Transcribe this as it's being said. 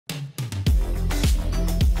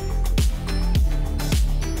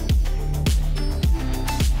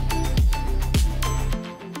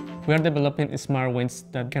We are developing smart wings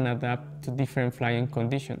that can adapt to different flying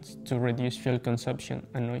conditions to reduce fuel consumption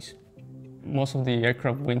and noise. Most of the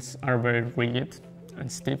aircraft wings are very rigid and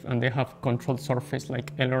stiff, and they have controlled surface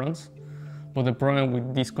like ailerons. But the problem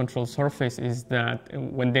with this controlled surface is that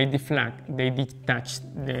when they deflect, they detach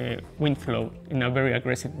the wind flow in a very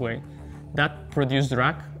aggressive way. That produces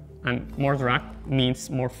drag, and more drag means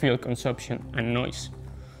more fuel consumption and noise.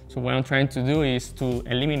 So what I'm trying to do is to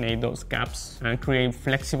eliminate those gaps and create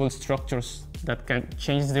flexible structures that can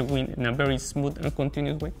change the wind in a very smooth and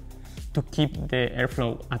continuous way to keep the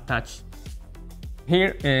airflow attached.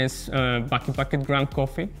 Here is vacuum packet ground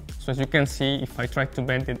coffee. So as you can see, if I try to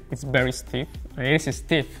bend it, it's very stiff. And it is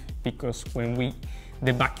stiff because when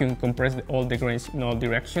the vacuum compresses all the grains in all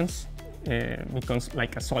directions, it becomes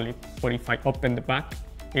like a solid. But if I open the back,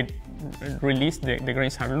 it releases, the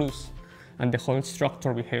grains are loose, and the whole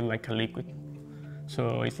structure behaves like a liquid.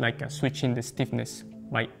 So it's like switching the stiffness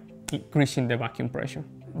by increasing the vacuum pressure.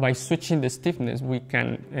 By switching the stiffness, we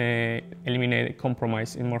can eliminate the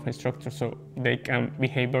compromise in morphing structure, so they can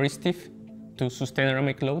behave very stiff to sustain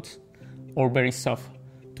aerodynamic loads or very soft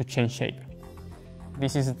to change shape.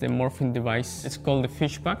 This is the morphing device. It's called the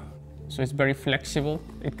fishback. So it's very flexible.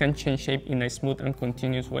 It can change shape in a smooth and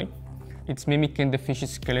continuous way. It's mimicking the fish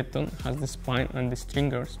skeleton, has the spine and the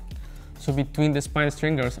stringers. So between the spine and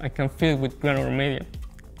stringers, I can fill it with granular media.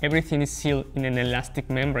 Everything is sealed in an elastic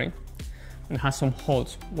membrane and has some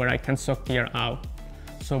holes where I can suck the air out.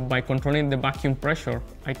 So by controlling the vacuum pressure,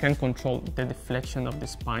 I can control the deflection of the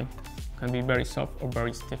spine. It can be very soft or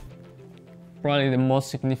very stiff. Probably the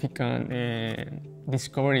most significant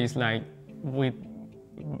discovery is like with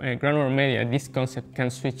granular media, this concept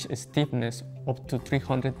can switch stiffness up to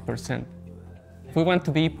 300%. We want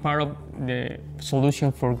to be part of the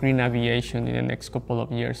solution for green aviation in the next couple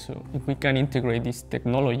of years. So if we can integrate this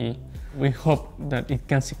technology, we hope that it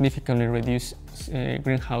can significantly reduce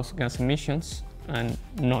greenhouse gas emissions and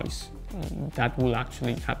noise. That will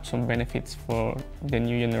actually have some benefits for the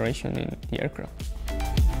new generation in the aircraft.